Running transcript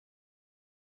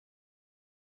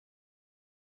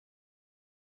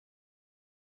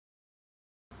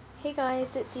Hey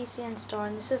guys, it's ECN Star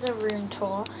and this is a room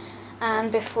tour.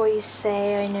 And before you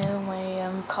say, I know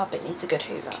my carpet needs a good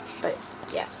hoover, but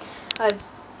yeah, I've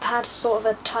had sort of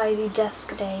a tidy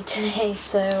desk day today,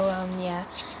 so yeah,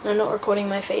 and I'm not recording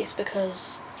my face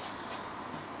because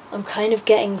I'm kind of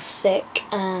getting sick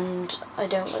and I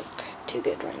don't look too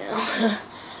good right now.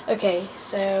 Okay,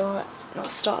 so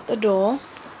let's start the door.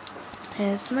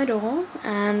 Here's my door,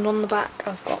 and on the back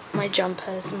I've got my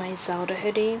jumpers, my Zelda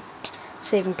hoodie,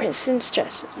 Saving Princess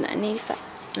Dresses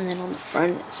 1985, and then on the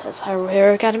front it says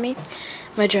Hero Academy,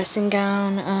 my dressing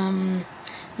gown,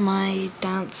 my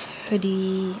dance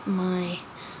hoodie, my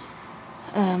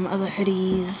other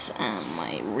hoodies, and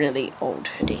my really old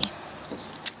hoodie,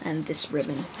 and this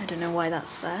ribbon, I don't know why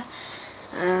that's there,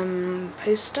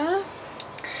 poster.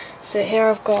 So here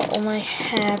I've got all my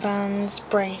hairbands,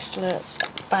 bracelets,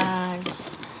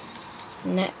 bags,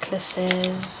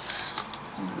 necklaces,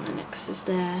 my necklace is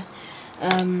there,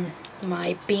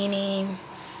 my beanie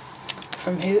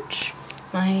from Hooch,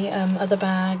 my other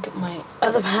bag,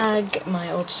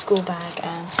 my old school bag,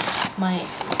 and my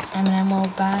M&M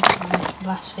old bag from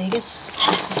Las Vegas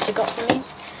my sister got for me,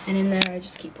 and in there I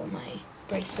just keep all my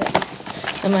bracelets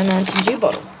and my Mountain Dew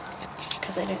bottle,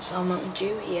 because I don't sell Mountain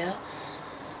Dew here.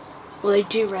 Well, they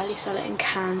do rarely sell it in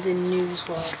cans in News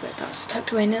World, but that's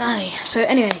tucked away in an alley. So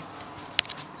anyway,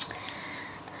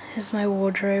 here's my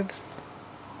wardrobe.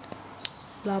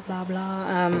 Blah blah blah.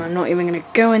 I'm not even gonna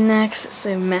go in there because it's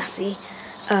so messy.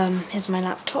 Here's my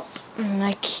laptop.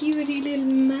 My cutie little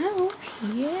mouse.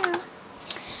 Yeah.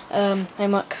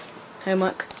 Homework.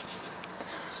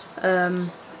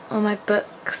 All my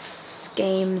books,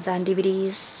 games, and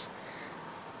DVDs.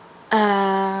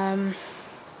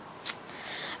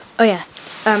 Oh yeah,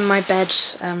 my bed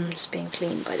is being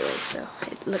cleaned, by the way, so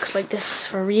it looks like this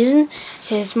for a reason.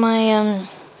 Here's my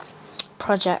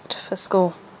project for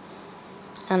school,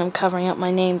 and I'm covering up my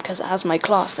name because it has my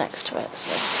class next to it,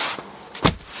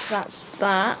 so that's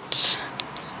that.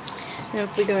 And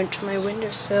if we go into my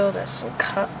windowsill, there's some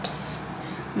cups,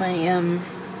 my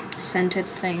scented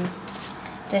thing.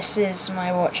 This is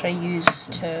my watch I use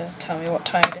to tell me what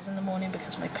time it is in the morning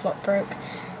because my clock broke.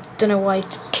 Don't know why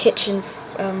kitchen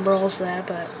rolls there,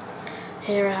 but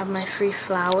here I have my 3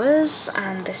 flowers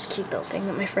and this cute little thing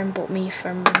that my friend bought me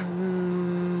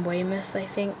from Weymouth, I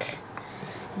think.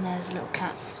 And there's a little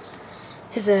cat.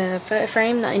 Here's a photo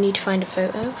frame that I need to find a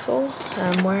photo for,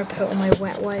 where I put all my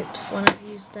wet wipes when I've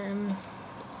used them.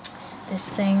 This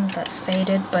thing that's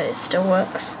faded, but it still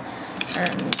works.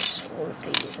 And all of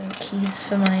these, and keys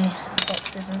for my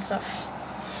boxes and stuff.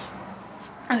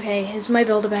 Okay, here's my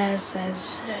Build-A-Bears.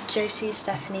 There's Josie,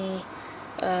 Stephanie,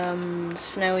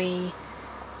 Snowy,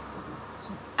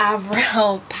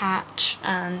 Avril, Patch,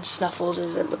 and Snuffles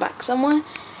is at the back somewhere.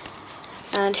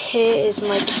 And here is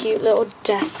my cute little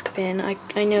desk bin. I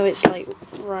know it's like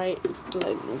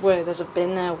whoa, there's a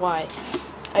bin there, why?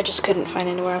 I just couldn't find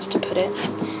anywhere else to put it.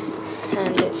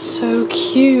 And it's so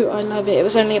cute, I love it. It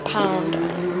was only £1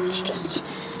 and it's just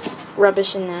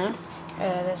rubbish in there.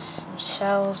 There's some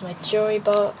shells, my jewelry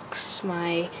box,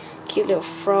 my cute little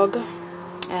frog,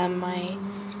 my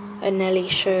Nelly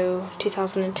Show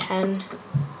 2010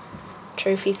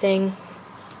 trophy thing,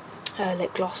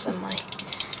 lip gloss, and my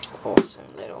awesome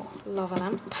little lava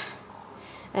lamp.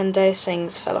 And those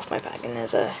things fell off my bag, and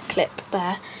there's a clip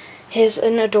there. Here's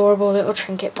an adorable little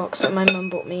trinket box that my mum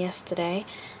bought me yesterday,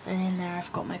 and in there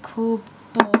I've got my cool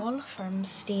ball from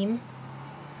Steam.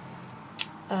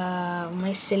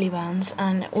 My silly bands,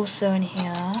 and also in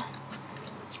here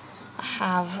I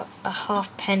have a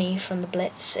halfpenny from the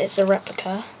Blitz. It's a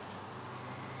replica,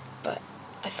 but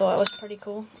I thought it was pretty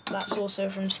cool. That's also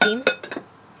from Steam.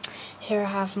 Here I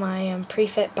have my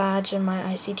prefect badge and my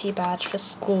ICT badge for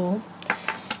school,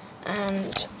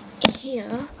 and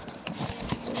here,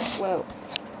 whoa,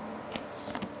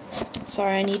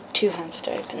 sorry, I need 2 hands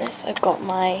to open this. I've got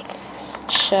my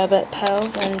sherbet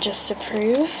pearls, and just to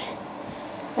prove,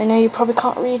 I know you probably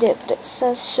can't read it, but it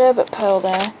says sherbet pearl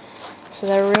there, so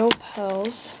they're real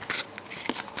pearls.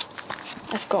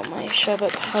 I've got my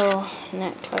sherbet pearl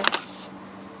necklace.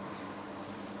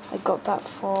 I got that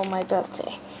for my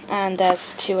birthday. And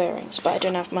there's 2 earrings, but I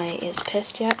don't have my ears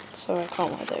pierced yet, so I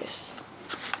can't wear those.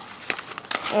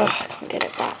 Ugh, I can't get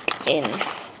it back in.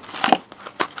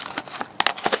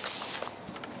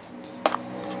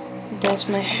 There's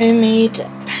my homemade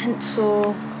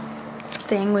pencil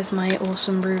thing with my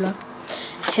awesome ruler.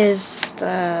 Here's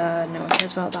the, no one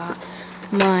cares about that,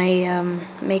 my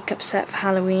makeup set for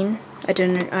Halloween. I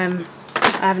don't know, I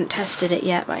haven't tested it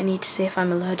yet, but I need to see if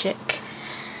I'm allergic.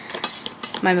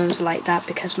 My mum's like that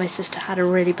because my sister had a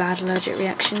really bad allergic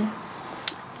reaction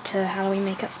to Halloween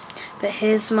makeup. But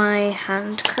here's my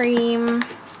hand cream.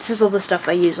 This is all the stuff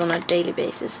I use on a daily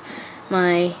basis.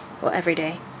 Well, every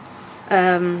day.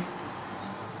 Hand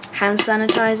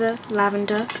sanitizer,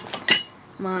 lavender.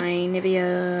 My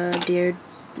Nivea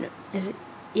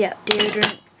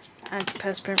deodorant,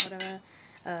 antiperspirant, whatever.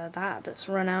 That's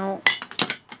run out.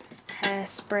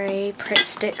 Hairspray, Pritt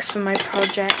sticks for my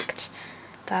project.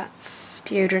 That's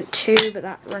deodorant too, but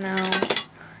that run out.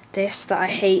 This that I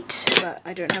hate, but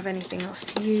I don't have anything else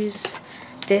to use.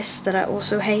 This that I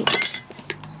also hate.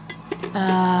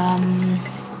 And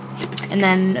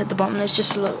then at the bottom there's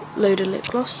just a load of lip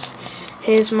gloss.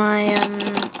 Here's my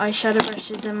eyeshadow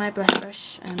brushes and my blush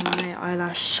brush and my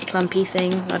eyelash clumpy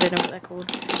thing. I don't know what they're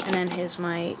called. And then here's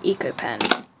my Eco pen.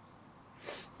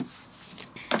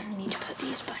 I need to put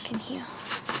these back in here.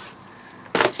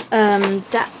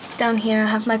 Down here I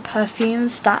have my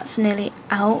perfumes. That's nearly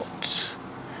out,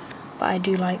 but I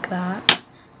do like that.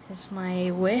 Here's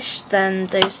my Wish. Then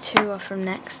those two are from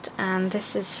Next, and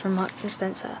this is from Marks and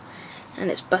Spencer, and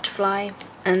it's Butterfly,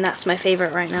 and that's my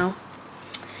favourite right now.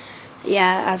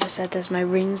 Yeah, as I said, there's my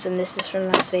rings, and this is from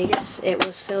Las Vegas. It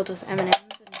was filled with M&Ms,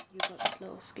 and you got this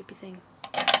little scoopy thing.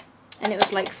 And it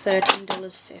was like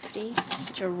 $13.50,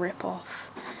 such a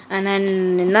rip-off. And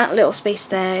then in that little space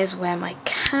there is where my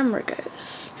camera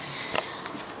goes.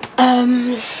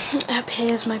 Up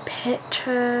here's my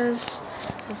pictures,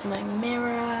 there's my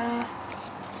mirror,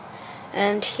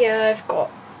 and here I've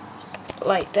got,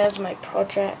 like, there's my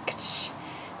project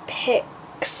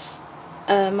pics,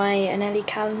 my Anelli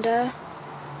calendar.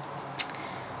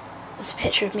 There's a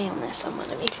picture of me on there somewhere.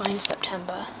 Let me find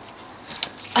September.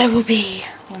 I will be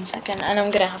 1 second, and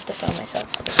I'm gonna have to film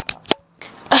myself for this part.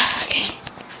 Okay.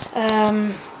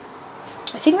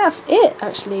 I think that's it,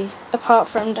 actually. Apart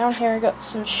from down here I got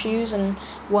some shoes and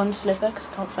one slipper because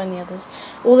I can't find the others.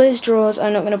 All those drawers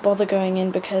I'm not going to bother going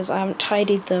in because I haven't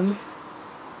tidied them.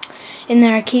 In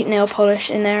there I keep nail polish,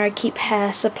 in there I keep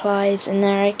hair supplies, in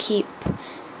there I keep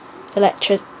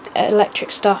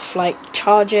electric stuff like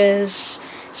chargers,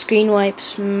 screen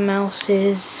wipes,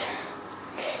 mouses,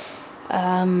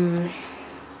 camera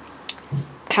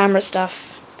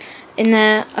stuff. In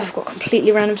there I've got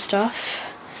completely random stuff.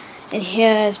 In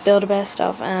here is Build-A-Bear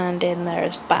stuff, and in there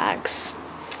is bags.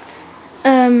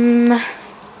 Yeah,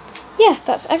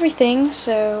 that's everything,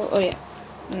 so, oh yeah,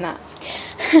 nah.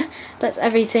 That's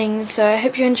everything, so I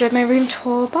hope you enjoyed my room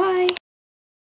tour, bye!